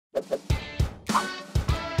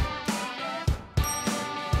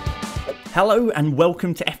Hello and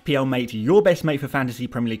welcome to FPL Mate, your best mate for fantasy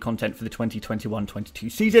Premier League content for the 2021-22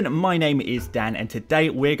 season. My name is Dan and today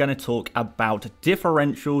we're going to talk about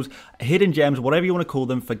differentials, hidden gems, whatever you want to call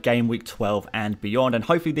them for game week 12 and beyond. And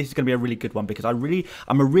hopefully this is going to be a really good one because I'm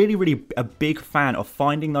a really big fan of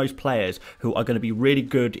finding those players who are going to be really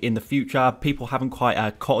good in the future. People haven't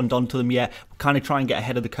quite cottoned onto them yet, kind of try and get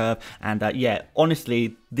ahead of the curve. And yeah,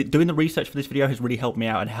 honestly, doing the research for this video has really helped me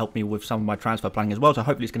out and helped me with some of my transfer planning as well. So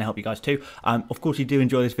hopefully it's going to help you guys too. Of course, if you do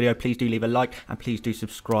enjoy this video, please do leave a like and please do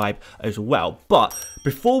subscribe as well. But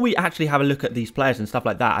before we actually have a look at these players and stuff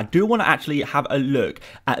like that, I do want to actually have a look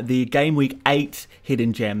at the game week 8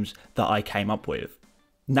 hidden gems that I came up with.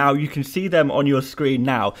 Now, you can see them on your screen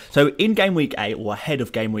now. So in game week 8, or ahead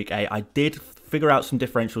of game week 8, I did figure out some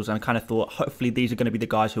differentials and I kind of thought hopefully these are going to be the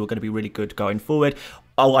guys who are going to be really good going forward.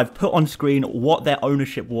 Oh, I've put on screen what their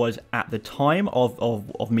ownership was at the time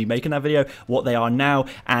of me making that video, what they are now,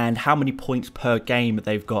 and how many points per game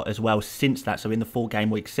they've got as well since that. So in the 4 game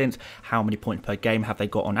week since, how many points per game have they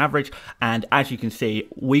got on average? And as you can see,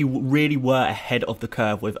 we really were ahead of the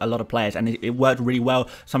curve with a lot of players and it worked really well.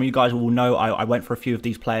 Some of you guys will know I went for a few of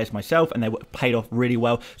these players myself and they paid off really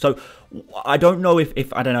well. So I don't know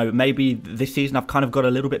if I don't know, maybe this season I've kind of got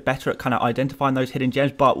a little bit better at kind of identifying those hidden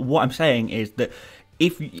gems. But what I'm saying is that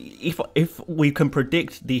if we can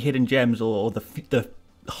predict the hidden gems or the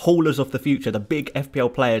haulers of the future, the big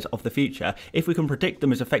FPL players of the future, if we can predict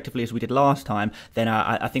them as effectively as we did last time, then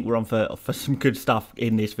I think we're on for some good stuff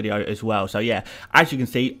in this video as well. So yeah, as you can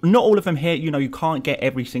see, not all of them here, you know, you can't get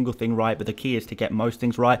every single thing right, but the key is to get most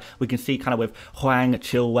things right. We can see kind of with Hwang,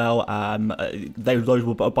 Chilwell, those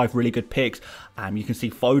were both really good picks. You can see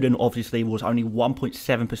Foden obviously was only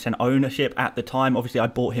 1.7% ownership at the time. Obviously I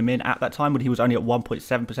bought him in at that time when he was only at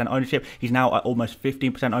 1.7% ownership. He's now at almost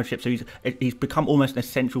 15% ownership, so he's become almost an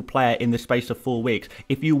essential player in the space of 4 weeks.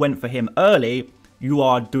 If you went for him early, you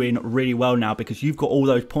are doing really well now because you've got all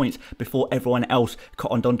those points before everyone else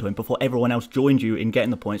cottoned onto him, before everyone else joined you in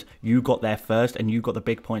getting the points. You got there first and you got the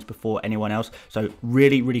big points before anyone else. So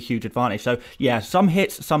really huge advantage. So yeah, some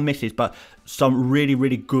hits, some misses, but some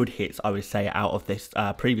really good hits, I would say, out of this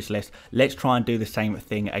previous list. Let's try and do the same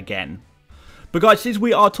thing again. But guys, since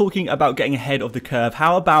we are talking about getting ahead of the curve,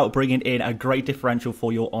 how about bringing in a great differential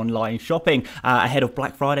for your online shopping ahead of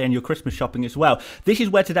Black Friday and your Christmas shopping as well? This is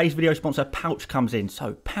where today's video sponsor Pouch comes in.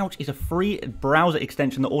 So Pouch is a free browser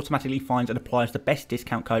extension that automatically finds and applies the best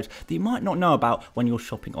discount codes that you might not know about when you're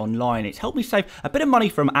shopping online. It's helped me save a bit of money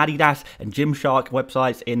from Adidas and Gymshark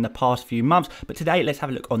websites in the past few months. But today, let's have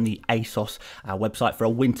a look on the ASOS website for a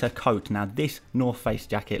winter coat. Now, this North Face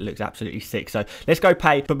jacket looks absolutely sick. So let's go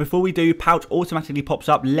pay. But before we do, Pouch automatically pops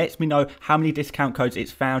up, lets me know how many discount codes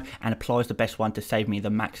it's found and applies the best one to save me the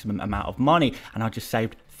maximum amount of money. And I just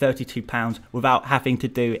saved £32 without having to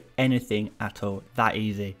do anything at all. That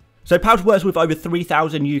easy. So Pouch works with over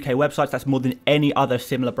 3,000 UK websites. That's more than any other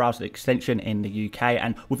similar browser extension in the UK.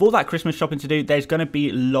 And with all that Christmas shopping to do, there's going to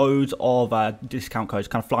be loads of discount codes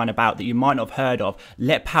kind of flying about that you might not have heard of.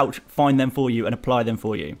 Let Pouch find them for you and apply them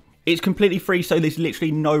for you. It's completely free, so there's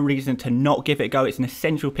literally no reason to not give it a go. It's an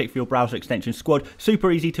essential pick for your browser extension squad.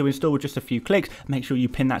 Super easy to install with just a few clicks. Make sure you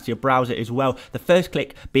pin that to your browser as well. The first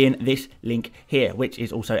click being this link here, which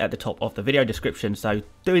is also at the top of the video description. So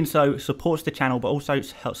doing so supports the channel, but also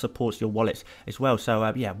helps supports your wallets as well.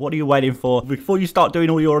 So yeah, what are you waiting for? Before you start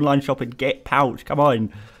doing all your online shopping, get Pouch. Come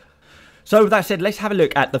on. So with that said, let's have a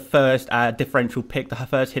look at the first differential pick, the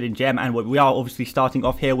first hidden gem. And we are obviously starting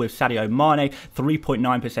off here with Sadio Mane,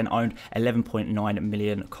 3.9% owned, 11.9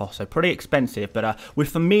 million cost. So pretty expensive. But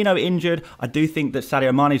with Firmino injured, I do think that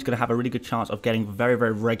Sadio Mane is going to have a really good chance of getting very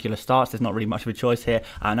regular starts. There's not really much of a choice here.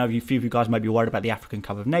 I know a few of you guys may be worried about the African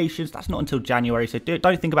Cup of Nations. That's not until January, so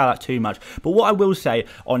don't think about that too much. But what I will say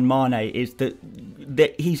on Mane is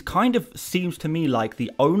that he's kind of seems to me like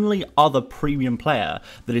the only other premium player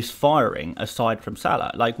that is firing aside from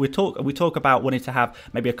Salah. Like we talk about wanting to have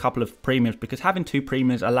maybe a couple of premiums because having 2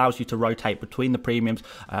 premiums allows you to rotate between the premiums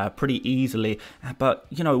pretty easily. But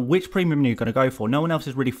you know, which premium are you going to go for? No one else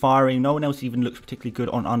is really firing. No one else even looks particularly good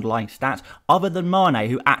on underlying stats other than Mane,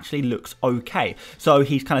 who actually looks okay. So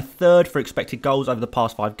he's kind of 3rd for expected goals over the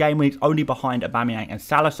past 5 game weeks, only behind Aubameyang and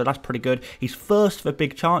Salah. So that's pretty good. He's 1st for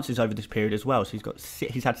big chances over this period as well. So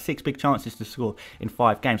he's had 6 big chances to score in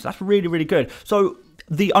 5 games. So that's really good. So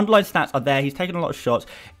the underlying stats are there. He's taken a lot of shots.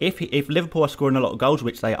 If Liverpool are scoring a lot of goals,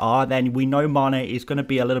 which they are, then we know Mane is going to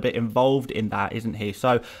be a little bit involved in that, isn't he?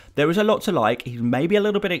 So there is a lot to like. He's maybe a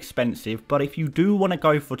little bit expensive, but if you do want to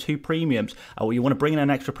go for 2 premiums, or you want to bring in an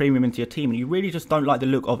extra premium into your team, and you really just don't like the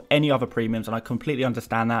look of any other premiums, and I completely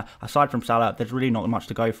understand that. Aside from Salah, there's really not much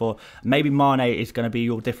to go for. Maybe Mane is going to be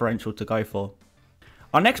your differential to go for.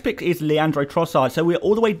 Our next pick is Leandro Trossard. So we're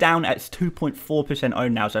all the way down at 2.4%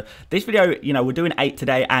 owned now. So this video, you know, we're doing 8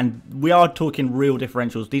 today, and we are talking real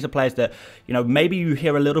differentials. These are players that, you know, maybe you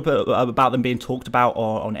hear a little bit about them being talked about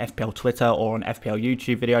on FPL Twitter or on FPL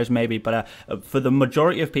YouTube videos maybe, but for the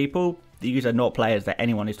majority of people, these are not players that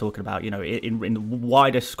anyone is talking about. You know, in the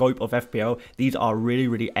wider scope of FPL, these are really,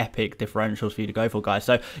 really epic differentials for you to go for, guys.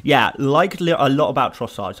 So, yeah, like a lot about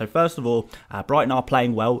Trossard. So, first of all, Brighton are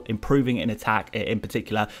playing well, improving in attack in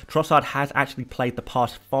particular. Trossard has actually played the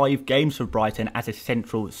past 5 games for Brighton as a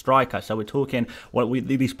central striker. So, we're talking,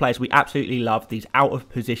 these players we absolutely love, these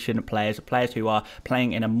out-of-position players, players who are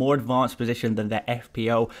playing in a more advanced position than their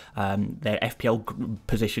FPL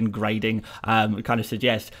position grading kind of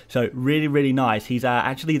suggests. So, really nice. He's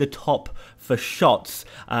actually the top for shots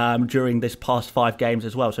during this past 5 games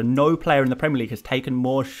as well. So no player in the Premier League has taken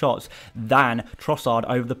more shots than Trossard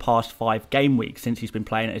over the past 5 game weeks since he's been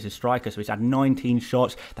playing as a striker. So he's had 19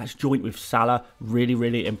 shots. That's joint with Salah.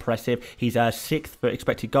 Really impressive. He's 6th for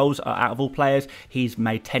expected goals out of all players. He's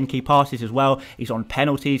made 10 key passes as well. He's on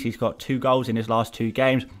penalties. He's got 2 goals in his last 2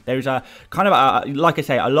 games. There's a kind of, like I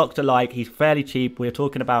say, a lot to like. He's fairly cheap. We're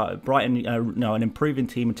talking about Brighton, you know, an improving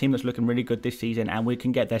team, a team that's looking really good this season, and we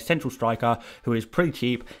can get their central striker who is pretty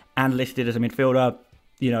cheap and listed as a midfielder.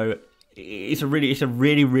 You know, it's a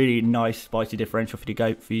really nice spicy differential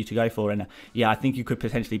for you to go for, and yeah, I think you could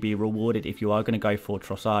potentially be rewarded if you are going to go for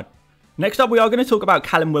Trossard. Next up, we are going to talk about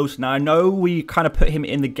Callum Wilson. Now, I know we kind of put him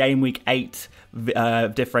in the Game Week 8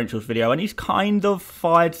 differentials video, and he's kind of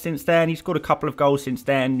fired since then. He's scored a couple of goals since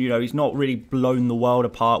then. You know, he's not really blown the world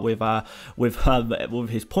apart with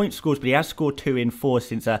his point scores, but he has scored 2 in 4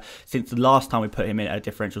 since the last time we put him in a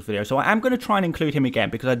differentials video. So I am going to try and include him again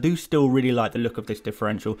because I do still really like the look of this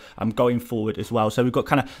differential going forward as well. So we've got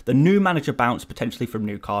kind of the new manager bounce potentially from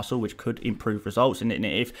Newcastle, which could improve results. And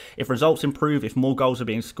if results improve, if more goals are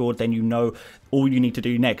being scored, then you know all you need to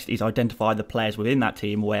do next is identify the players within that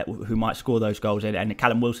team who might score those goals in, and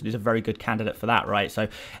Callum Wilson is a very good candidate for that, right? So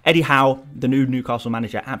Eddie Howe, the new Newcastle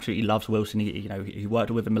manager, absolutely loves Wilson. He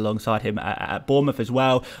worked with him alongside him at Bournemouth as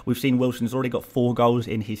well. We've seen Wilson's already got 4 goals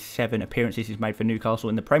in his 7 appearances he's made for Newcastle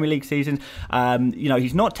in the Premier League season. You know,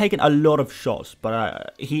 he's not taken a lot of shots,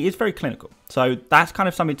 but he is very clinical. So that's kind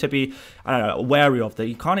of something to be, I don't know, wary of, that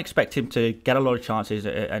you can't expect him to get a lot of chances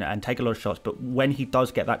and take a lot of shots. But when he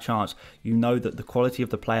does get that chance, you know that the quality of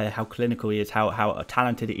the player, how clinical he is, how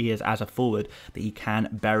talented he is as a forward, that he can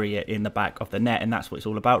bury it in the back of the net. And that's what it's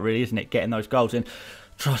all about, really, isn't it? Getting those goals. And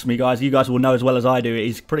trust me, guys, you guys will know as well as I do,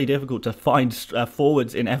 it's pretty difficult to find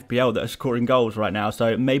forwards in FPL that are scoring goals right now.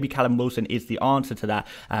 So maybe Callum Wilson is the answer to that.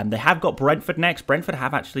 They have got Brentford next. Brentford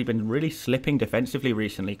have actually been really slipping defensively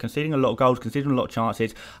recently, conceding a lot of goals, conceding a lot of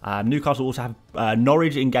chances. Newcastle also have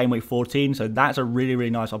Norwich in game week 14, so that's a really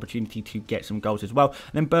nice opportunity to get some goals as well.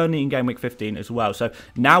 And then Burnley in game week 15 as well. So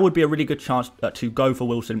now would be a really good chance to go for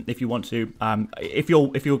Wilson if you want to. If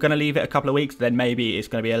you're going to leave it a couple of weeks, then maybe it's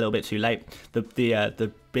going to be a little bit too late.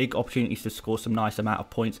 The big opportunities to score some nice amount of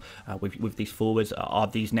points with these forwards are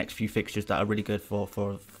these next few fixtures that are really good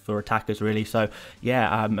for attackers, really. So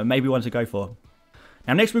yeah, maybe one to go for.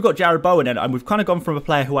 Now, next we've got Jarrod Bowen, and we've kind of gone from a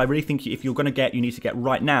player who I really think if you're going to get, you need to get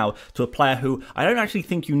right now, to a player who I don't actually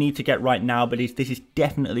think you need to get right now, but this is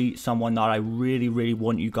definitely someone that I really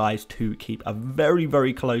want you guys to keep a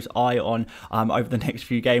very close eye on over the next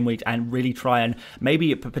few game weeks, and really try and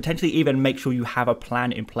maybe potentially even make sure you have a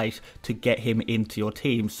plan in place to get him into your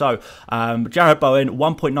team. So, Jarrod Bowen,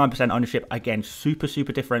 1.9% ownership, again, super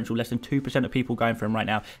differential, less than 2% of people going for him right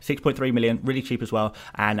now, 6.3 million, really cheap as well.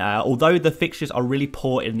 And although the fixtures are really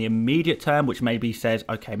poor in the immediate term, which maybe says,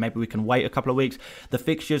 okay, maybe we can wait a couple of weeks, the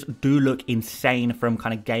fixtures do look insane from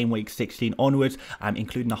kind of game week 16 onwards,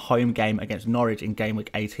 including the home game against Norwich in game week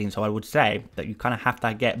 18. So I would say that you kind of have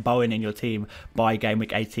to get Bowen in your team by game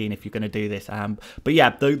week 18 if you're going to do this. But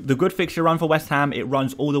yeah, the good fixture run for West Ham, it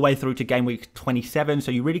runs all the way through to game week 27, so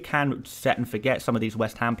you really can set and forget some of these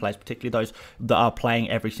West Ham players, particularly those that are playing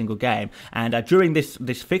every single game. And during this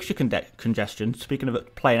fixture congestion, speaking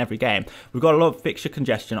of playing every game, we've got a lot of fixtures fixture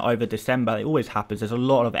congestion over December. It always happens. There's a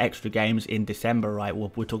lot of extra games in December, right?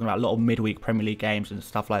 We're talking about a lot of midweek Premier League games and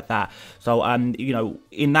stuff like that. So, you know,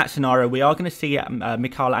 in that scenario, we are going to see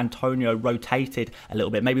Michail Antonio rotated a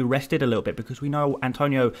little bit, maybe rested a little bit, because we know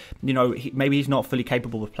Antonio, you know, maybe he's not fully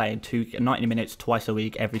capable of playing 90 minutes twice a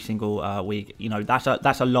week, every single week. You know, that's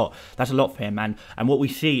a lot. That's a lot for him. And what we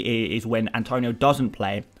see is when Antonio doesn't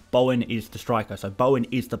play, Bowen is the striker. So Bowen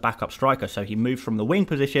is the backup striker. So he moves from the wing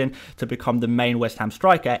position to become the main West Ham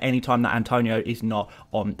striker anytime that Antonio is not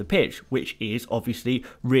on the pitch, which is obviously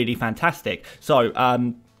really fantastic. So,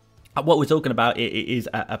 what we're talking about is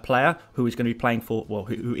a player who is going to be playing for, well,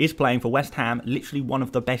 who is playing for West Ham, literally one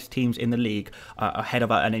of the best teams in the league, ahead of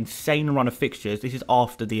an insane run of fixtures. This is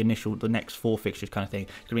after the next 4 fixtures kind of thing.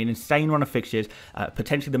 It's going to be an insane run of fixtures,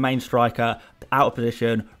 potentially the main striker, out of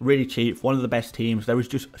position, really cheap, one of the best teams. There is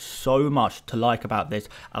just so much to like about this.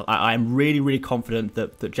 I am really, really confident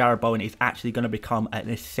that Jarrod Bowen is actually going to become an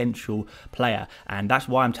essential player, and that's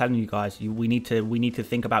why I'm telling you guys, we need to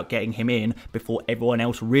think about getting him in before everyone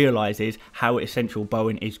else realizes how essential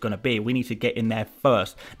Bowen is going to be. We need to get in there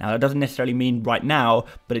first. Now, that doesn't necessarily mean right now,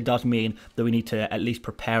 but it does mean that we need to at least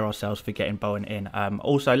prepare ourselves for getting Bowen in.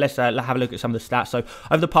 Also, let's have a look at some of the stats. So,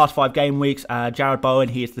 over the past 5 game weeks, Jarrod Bowen,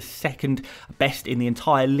 he is the second best in the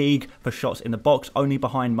entire league for shots in the box, only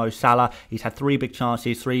behind Mo Salah. He's had 3 big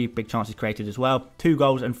chances created as well, 2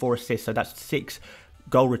 goals and 4 assists. So that's 6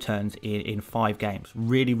 goal returns in 5 games.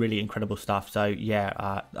 Really, really incredible stuff. So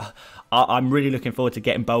yeah, I'm really looking forward to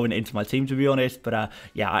getting Bowen into my team, to be honest. But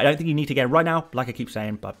yeah, I don't think you need to get him right now, like I keep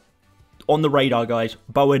saying, but on the radar, guys.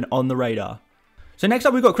 Bowen on the radar. So next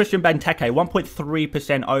up, we've got Christian Benteke,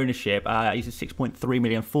 1.3% ownership. He's a 6.3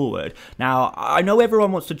 million forward. Now, I know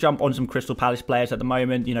everyone wants to jump on some Crystal Palace players at the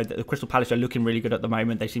moment. You know, the Crystal Palace are looking really good at the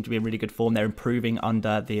moment. They seem to be in really good form. They're improving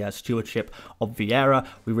under the stewardship of Vieira.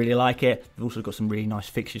 We really like it. They've also got some really nice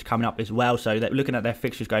fixtures coming up as well. So they're looking at their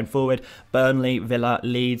fixtures going forward. Burnley, Villa,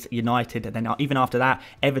 Leeds, United, and then even after that,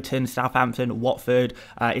 Everton, Southampton, Watford,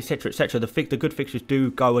 etc., etc. The good fixtures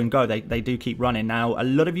do go and go. They do keep running. Now, a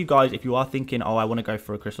lot of you guys, if you are thinking, oh, I want to go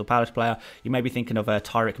for a Crystal Palace player, you may be thinking of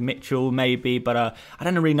Tyrick Mitchell, maybe, but I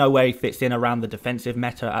don't really know where he fits in around the defensive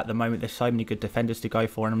meta at the moment. There's so many good defenders to go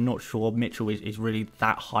for, and I'm not sure Mitchell is really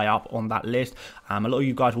that high up on that list. A lot of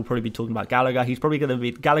you guys will probably be talking about Gallagher.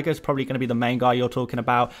 Gallagher's probably going to be the main guy you're talking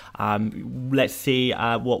about. Let's see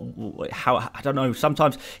how I don't know.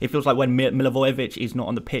 Sometimes it feels like when Milivojevic is not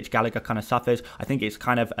on the pitch, Gallagher kind of suffers. I think it's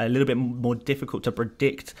kind of a little bit more difficult to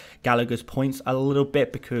predict Gallagher's points a little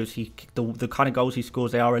bit, because the kind of goals he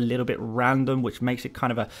scores, they are a little bit random, which makes it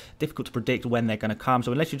kind of difficult to predict when they're going to come.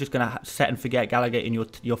 So unless you're just going to set and forget Gallagher in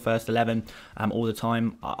your first 11 all the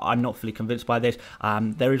time, I'm not fully convinced by this.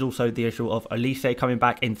 There is also the issue of Elise coming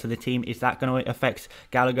back into the team. Is that going to affect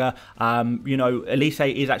Gallagher? You know, Elise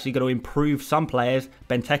is actually going to improve some players.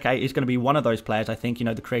 Benteke is going to be one of those players. I think, you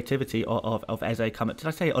know, the creativity of Eze coming. Did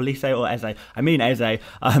I say Elise or Eze? I mean Eze.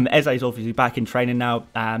 Eze is obviously back in training now.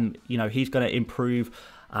 You know, he's going to improve.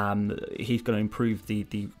 He's going to improve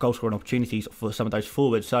the goal scoring opportunities for some of those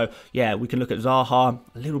forwards. So yeah, we can look at Zaha,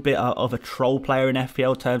 a little bit of a troll player in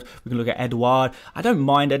FPL terms. We can look at Edouard. I don't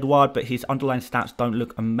mind Edouard, but his underlying stats don't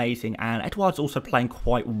look amazing, and Edouard's also playing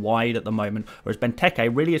quite wide at the moment, whereas Benteke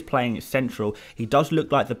really is playing central. He does look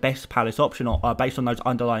like the best Palace option based on those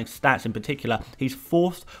underlying stats in particular. He's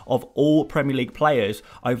 4th of all Premier League players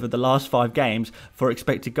over the last 5 games for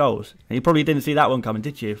expected goals. And you probably didn't see that one coming,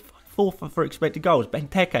 did you? 4th for expected goals.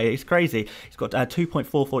 Benteke is crazy. He's got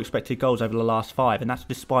 2.44 expected goals over the last 5, and that's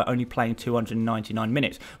despite only playing 299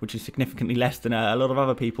 minutes, which is significantly less than a lot of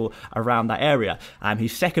other people around that area.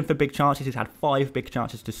 He's 2nd for big chances. He's had 5 big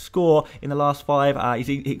chances to score in the last 5.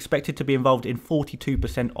 He's expected to be involved in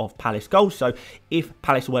 42% of Palace goals, so if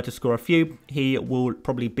Palace were to score a few, he will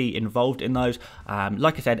probably be involved in those.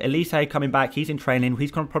 Like I said, Elise coming back. He's in training.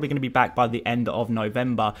 He's probably going to be back by the end of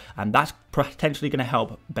November, and that's potentially going to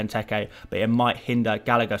help Benteke, but it might hinder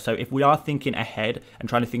Gallagher. So if we are thinking ahead and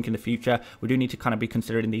trying to think in the future, we do need to kind of be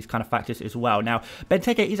considering these kind of factors as well. Now,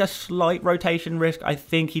 Benteke is a slight rotation risk. I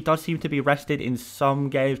think he does seem to be rested in some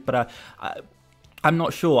games, but I'm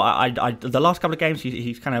not sure. The last couple of games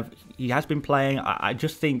he has been playing. I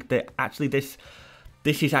just think that actually this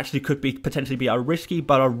is actually potentially be a risky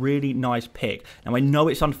but a really nice pick. Now, I know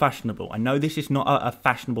it's unfashionable. I know this is not a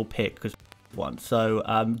fashionable pick because one. So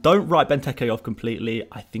don't write Benteke off completely.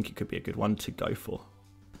 I think it could be a good one to go for.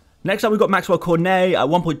 Next up, we've got Maxwell Cornet,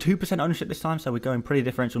 1.2% ownership this time, so we're going pretty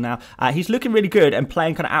differential now. He's looking really good and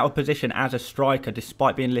playing kind of out of position as a striker,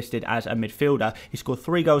 despite being listed as a midfielder. He scored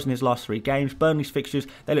 3 goals in his last 3 games. Burnley's fixtures,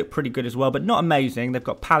 they look pretty good as well, but not amazing. They've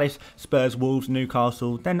got Palace, Spurs, Wolves,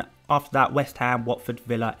 Newcastle, then After that, West Ham, Watford,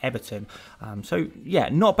 Villa, Everton. So yeah,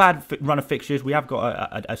 not bad run of fixtures. We have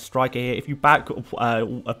got a striker here. If you back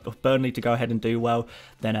Burnley to go ahead and do well,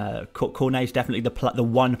 then Cornet is definitely the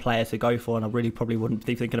one player to go for, and I really probably wouldn't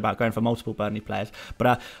be thinking about going for multiple Burnley players.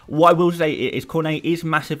 But what I will say is Cornet is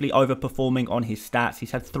massively overperforming on his stats.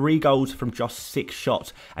 He's had 3 goals from just 6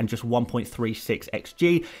 shots and just 1.36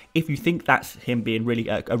 XG. If you think that's him being really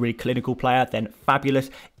a really clinical player, then fabulous.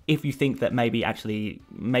 If you think that maybe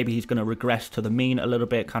he's going to regress to the mean a little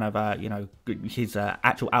bit, kind of his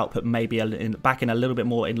actual output maybe back in a little bit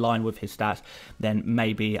more in line with his stats, then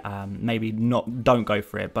maybe don't go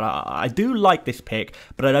for it. But I do like this pick,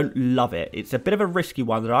 but I don't love it. It's a bit of a risky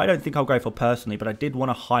one that I don't think I'll go for personally, but I did want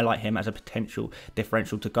to highlight him as a potential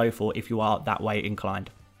differential to go for if you are that way inclined.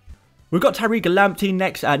 We've got Tariq Lamptey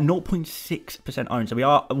next at 0.6% owned, so we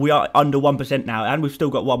are under 1% now, and we've still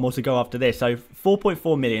got one more to go after this. So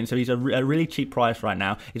 4.4 million, so he's a really cheap price right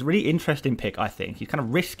now. He's a really interesting pick, I think. He's kind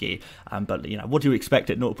of risky, but what do you expect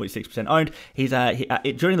at 0.6% owned? He's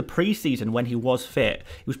during the preseason when he was fit,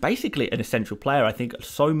 he was basically an essential player. I think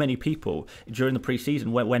so many people during the preseason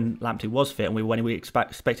when Lamptey was fit, and when we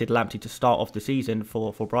expected Lamptey to start off the season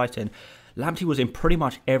for Brighton. Lamptey was in pretty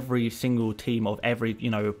much every single team of every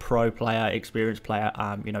pro player, experienced player,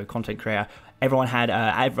 content creator. Everyone had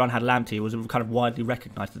Lamptey. It was kind of widely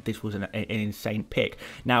recognised that this was an insane pick.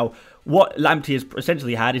 Now, what Lamptey has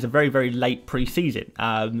essentially had is a very, very late pre-season.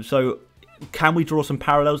 So can we draw some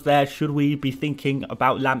parallels there? Should we be thinking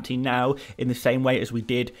about Lamptey now in the same way as we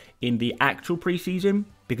did in the actual pre-season?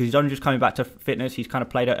 Because he's only just coming back to fitness. He's kind of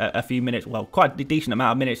played a few minutes, well, quite a decent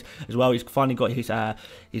amount of minutes as well. He's finally got his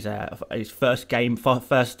first game,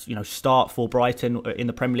 start for Brighton in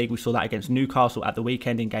the Premier League. We saw that against Newcastle at the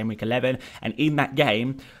weekend in game week 11, and in that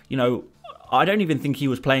game, I don't even think he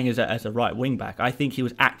was playing as a right wing back. I think he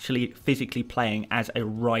was actually physically playing as a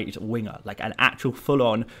right winger, like an actual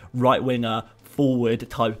full-on right winger, forward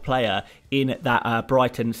type player in that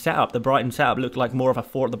Brighton setup. The Brighton setup looked like more of a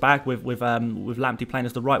 4 at the back with Lamptey playing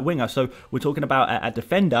as the right winger. So we're talking about a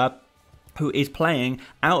defender who is playing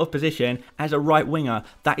out of position as a right winger.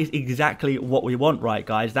 That is exactly what we want, right,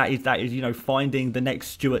 guys? That is finding the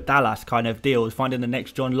next Stuart Dallas kind of deal, finding the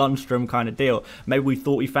next John Lundstrom kind of deal. Maybe we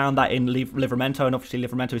thought we found that in Livramento, and obviously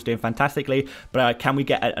Livramento is doing fantastically. But can we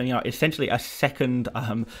get essentially a second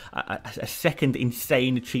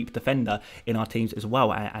insane cheap defender in our teams as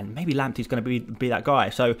well? And maybe Lamptey's going to be that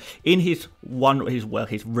guy. So in his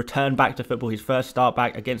return back to football, his first start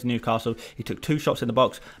back against Newcastle, he took 2 shots in the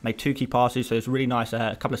box, made 2 key passes. So it's really nice,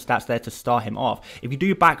 a couple of stats there to start him off. If you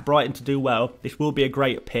do back Brighton to do well, this will be a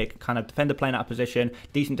great pick. Kind of defender playing out of position,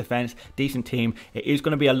 decent defence, decent team. It is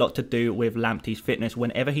going to be a lot to do with Lamptey's fitness.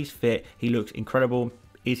 Whenever he's fit, he looks incredible.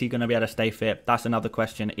 Is he going to be able to stay fit? That's another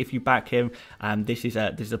question. If you back him, this is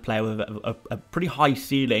a player with a pretty high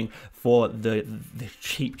ceiling for the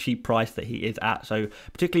cheap price that he is at. So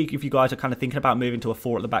particularly if you guys are kind of thinking about moving to a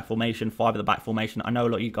 4 at the back formation, 5 at the back formation, I know a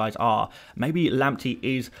lot of you guys are. Maybe Lamptey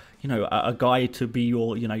is a guy to be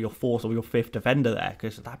your 4th or your 5th defender there,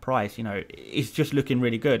 because that price is just looking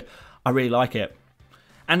really good. I really like it.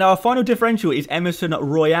 And our final differential is Emerson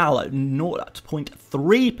Royale at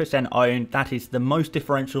 0.3% owned. That is the most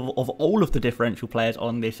differential of all of the differential players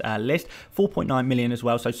on this list. 4.9 million as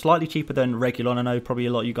well, so slightly cheaper than Reguilon. I know probably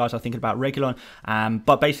a lot of you guys are thinking about Reguilon.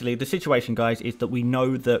 But basically, the situation, guys, is that we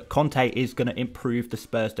know that Conte is going to improve the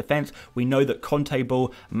Spurs defence. We know that Conte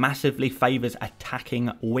ball massively favours attacking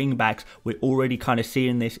wing-backs. We're already kind of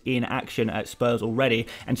seeing this in action at Spurs already.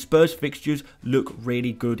 And Spurs fixtures look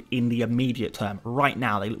really good in the immediate term. Right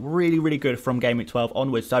now, they look really, really good from game week 12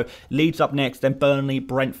 onwards. So Leeds up next, then Burnley,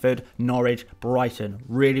 Brentford, Norwich, Brighton.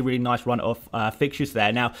 Really, really nice run of fixtures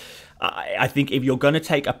there. Now, I think if you're going to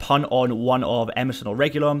take a punt on one of Emerson or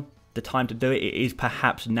Reguilon, the time to do it is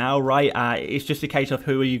perhaps now, right? It's just a case of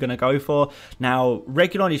who are you going to go for. Now,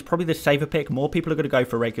 Reguilon is probably the safer pick. More people are going to go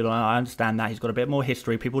for Reguilon. I understand that. He's got a bit more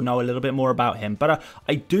history. People know a little bit more about him. But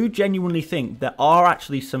I do genuinely think there are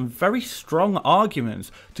actually some very strong arguments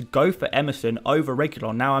to go for Emerson over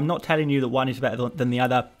Reguilon. Now, I'm not telling you that one is better than the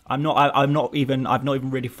other. I've not even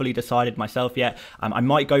really fully decided myself yet. I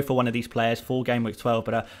might go for one of these players for game week 12,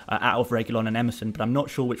 but out of Reguilon and Emerson, but I'm not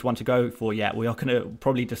sure which one to go for yet. We are going to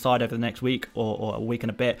probably decide over the next week or a week and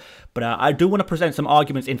a bit. But I do want to present some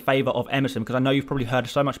arguments in favour of Emerson, because I know you've probably heard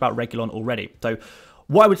so much about Reguilon already. So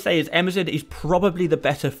What I would say is Emerson is probably the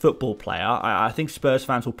better football player. I think Spurs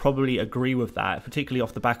fans will probably agree with that, particularly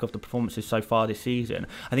off the back of the performances so far this season.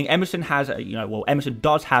 I think Emerson has, Emerson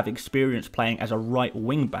does have experience playing as a right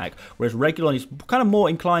wing back, whereas Reguilon is kind of more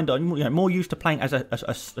inclined on, more used to playing as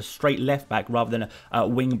a straight left back rather than a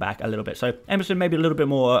wing back a little bit. So Emerson maybe a little bit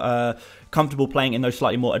more comfortable playing in those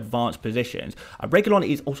slightly more advanced positions. Reguilon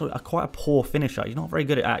is also quite a poor finisher. He's not very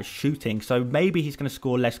good at shooting, so maybe he's going to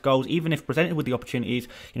score less goals, even if presented with the opportunities.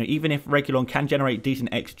 Even if Reguilon can generate decent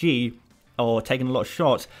XG or taking a lot of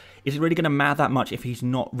shots, is it really going to matter that much if he's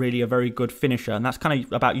not really a very good finisher? And that's kind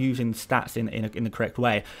of about using stats in the correct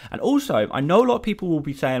way. And also, I know a lot of people will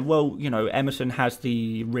be saying, well, Emerson has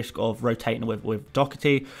the risk of rotating with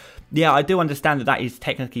Doherty. Yeah, I do understand that is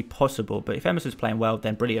technically possible, but if Emerson's playing well,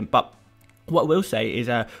 then brilliant. But what I will say is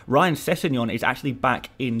Ryan Sessegnon is actually back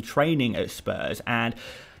in training at Spurs, and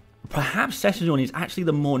perhaps Sessegnon is actually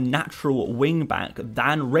the more natural wing back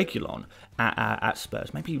than Reguilon at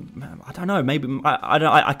Spurs. Maybe, I don't know, maybe,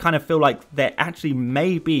 I kind of feel like there actually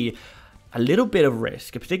may be a little bit of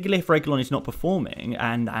risk, particularly if Reguilon is not performing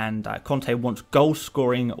and Conte wants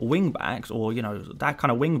goal-scoring wing backs, or, that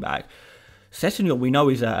kind of wing back. Sessegnon, we know,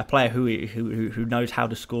 is a player who knows how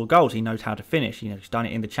to score goals. He knows how to finish. He's done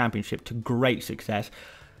it in the Championship to great success.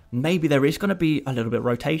 Maybe there is going to be a little bit of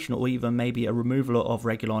rotation, or even maybe a removal of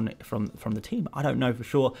Reguilon from the team. I don't know for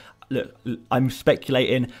sure. Look, I'm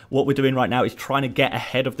speculating. What we're doing right now is trying to get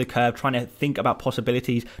ahead of the curve, trying to think about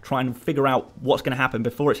possibilities, trying to figure out what's going to happen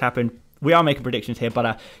before it's happened. We are making predictions here,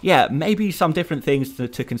 but yeah, maybe some different things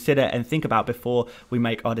to consider and think about before we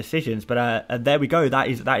make our decisions. But there we go. That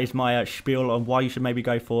is my spiel on why you should maybe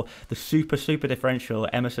go for the super differential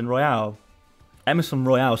Emerson Royale. Emerson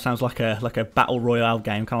Royale sounds like a battle royale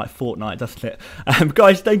game, kind of like Fortnite, doesn't it?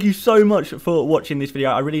 Guys, thank you so much for watching this video.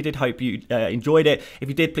 I really did hope you enjoyed it. If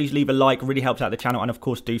you did, please leave a like. It really helps out the channel, and of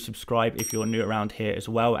course, do subscribe if you're new around here as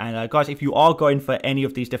well. And guys, if you are going for any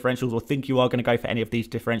of these differentials, or think you are going to go for any of these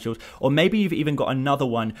differentials, or maybe you've even got another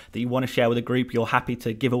one that you want to share with a group, you're happy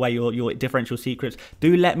to give away your differential secrets,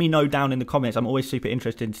 do let me know down in the comments. I'm always super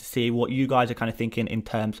interested to see what you guys are kind of thinking in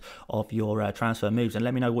terms of your transfer moves, and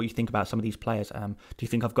let me know what you think about some of these players. Do you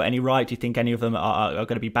think I've got any right? Do you think any of them are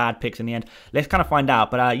going to be bad picks in the end? Let's kind of find out.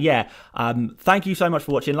 But yeah, thank you so much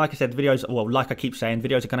for watching. Like I said, videos, well, like I keep saying,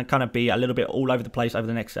 videos are going to kind of be a little bit all over the place over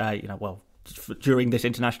the next, during this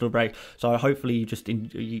international break. So hopefully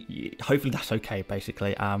hopefully that's okay,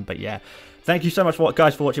 basically. But yeah, thank you so much,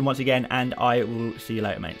 guys, for watching once again, and I will see you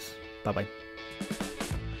later, mates. Bye-bye.